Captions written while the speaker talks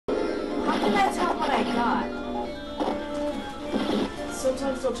can I tell what I got?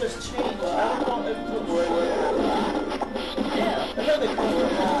 Sometimes they'll just change. I don't know if they'll Yeah. I know they come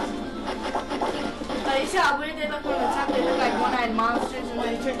with that. You see how weird they look from the top? They look like one-eyed monsters and Well,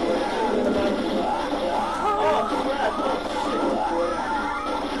 then... you can't get oh, crap. Oh,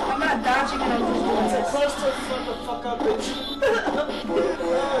 shit. I'm not dodging and I'm just doing It's a this. cluster, fuck the fuck up, bitch.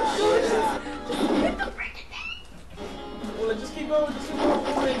 Oh, shit. Hit the freaking thing! Well, just keep going,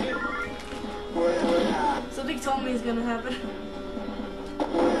 we'll make it. Something told me it's gonna happen.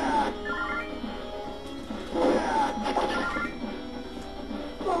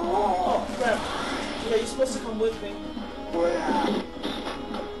 Oh, crap. Yeah, you're supposed to come with me.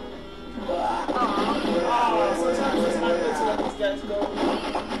 Sometimes it's not good to let these guys go.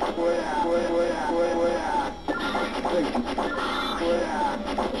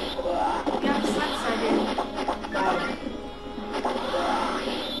 Yeah, the sucks I did.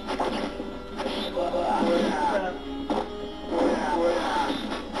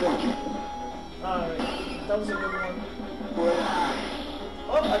 Alright, that was a good one.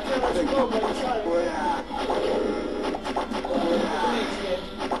 Oh, I can't let you go, but it's fine.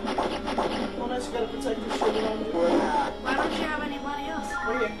 Oh, nice, you gotta protect your shit around you. Why don't you have anybody else?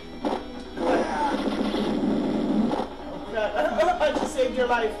 Right here. Oh, crap. I just saved your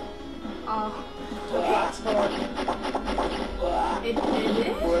life. Oh. The box hard. It is?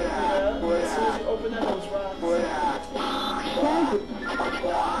 Yeah, as soon as you open that, those rocks.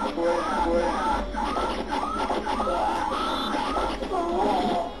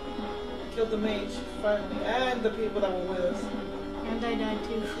 Killed the mage, finally, and the people that were with us. And I died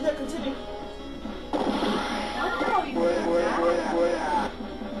too. Yeah, continue. I don't know you can do that.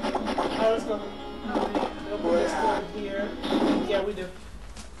 Alright, let's go. We'll put this code here. Yeah, we do.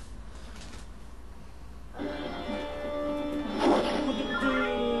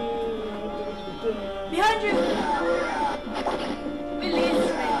 Behind you! Release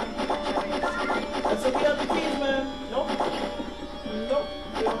me. Let's look at the keys, man. Nope. Nope.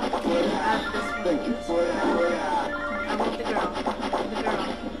 We don't have the keys. Thank you. I want the girl. The girl.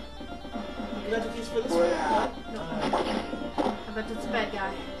 You got the keys for this one? No. I bet it's a bad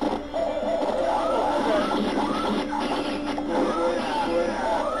guy.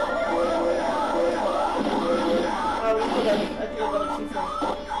 Alright, let's go back. I think I got a key for him.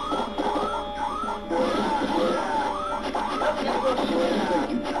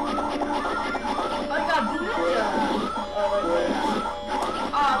 Oh, I got Blue Ninja. Alright,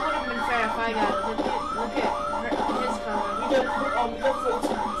 Oh, it would have been fair if I got it. Look at his color. we got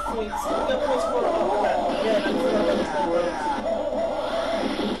points. We got points for crap. Yeah, I forgot about this guy.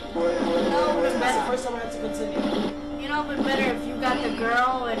 No, it would have That's the been first time I had to continue. You know, it would have been better if you got the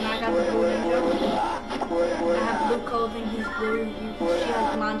girl and I got the Blue Ninja. I have blue clothing, he's blue. She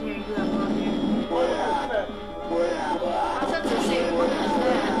has blonde hair, you have blonde hair. Oh, crap. I was about to say, what is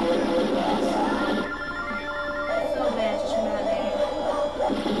that? So much money.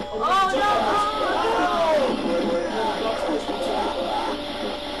 Oh no!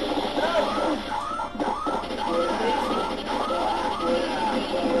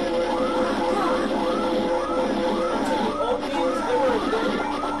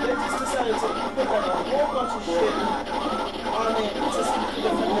 They just decided to put like a whole bunch of shit on it to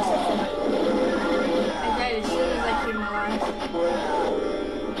defend yourself from it. I died as soon as I came alive.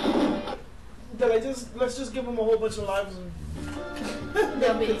 Then let's just give them a whole bunch of lives and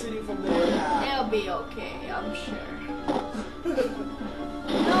then continue from there. They'll be okay, I'm sure.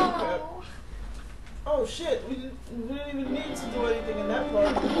 No! Oh shit, we didn't even need to do anything in that part. I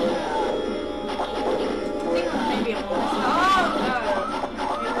think it was maybe a bonus. Oh god!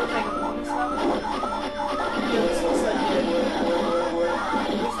 Maybe it was like a bonus level? Yeah, this looks like it.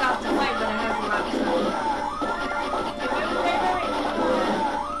 We stopped to fight, but I have a lot of stuff. Wait.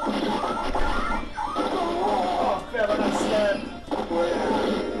 Oh crap, I got stabbed.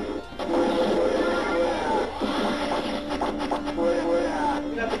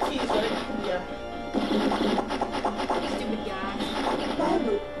 We got the keys, right? Yeah. Stupid guys.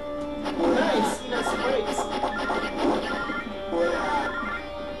 Nice, we got some brakes.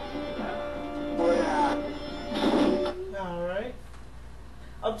 Alright.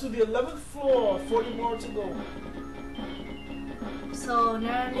 Up to the 11th floor, 40 more to go. So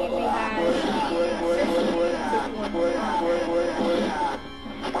normally we had 51.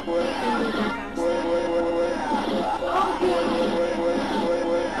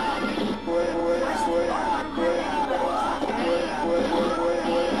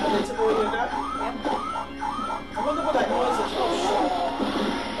 Took away your gun? I wonder what that noise is. Oh shit.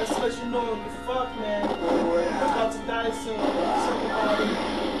 That's to let you know you're fucked, man. You're about to die soon. Something about it.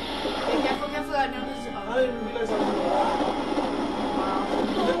 They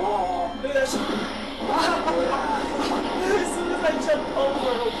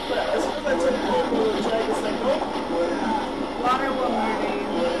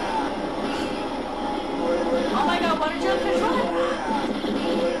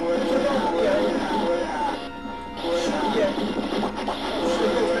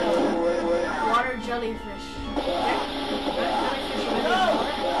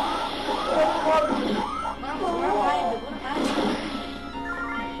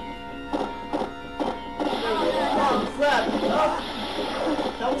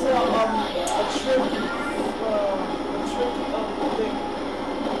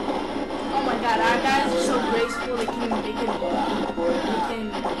that our guys are so graceful they can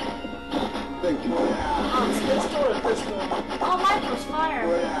Thank you. It's this door or this door? oh, mine was fire.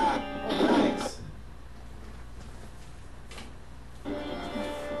 Oh, nice.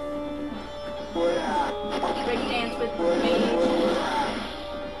 Break dance with mage.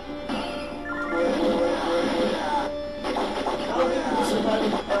 I don't think we survived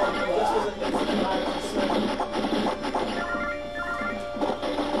this was an infinite island, so.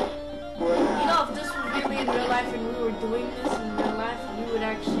 You know, if this was really in real life and we were doing this in real life, we would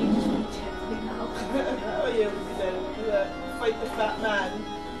actually just be chilling out. Oh yeah, we'd be there. We'd do that. Fight the fat man.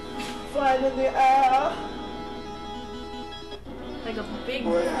 Flying in the air. Like a big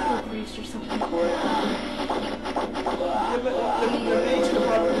voodoo priest or something. The mage could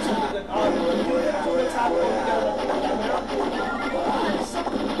probably do something like, oh, you hit from the top over together.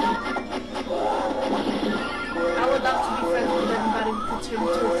 I would love to be friends with everybody who could turn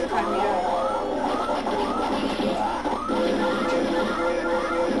into a chimera.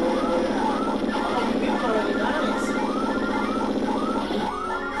 Oh, you beat him already, nice.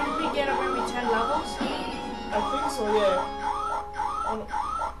 Did we get up every 10 levels? I think so, yeah. Oh,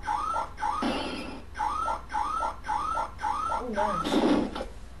 nice.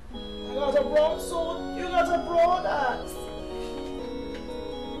 You got a broadsword. You got a broad axe.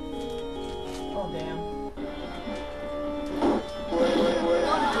 Oh, damn.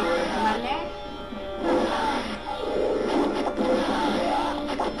 Don't take money.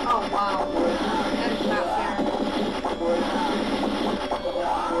 Oh, wow. That is not fair.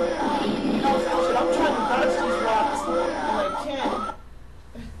 I'm trying to dodge these rocks, and I can't.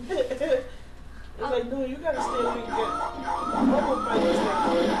 It's like, no, you gotta stay there and get bubbled by this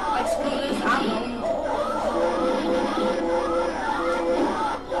thing. Like, screw this, I'm going.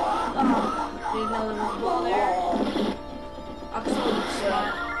 Didn't know there was a ball there. I'm so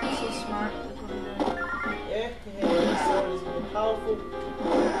smart. I'm so smart. That's what I'm doing. Yeah, this sword is more powerful.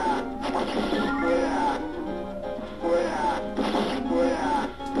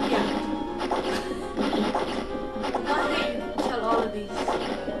 Yeah. Nothing. Tell all of these.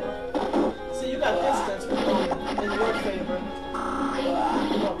 See, you got distance for going in your favor.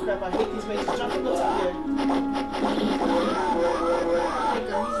 Oh crap, I hate these mages. Jump from the top here. There you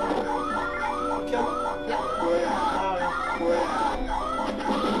go, he's there. Kill him? Yep. Alright.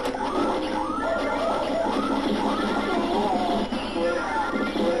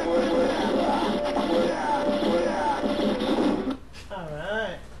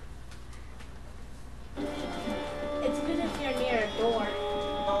 Alright. It's good if you're near a door.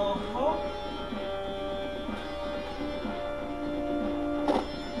 Uh-huh.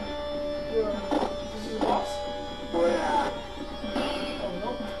 This is the boss? Oh no.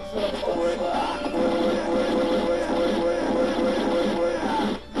 This is a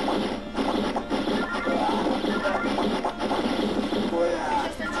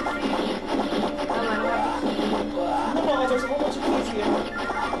no, there's a whole bunch of keys here.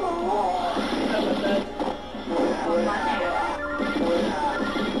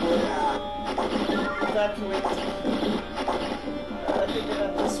 Evacuate.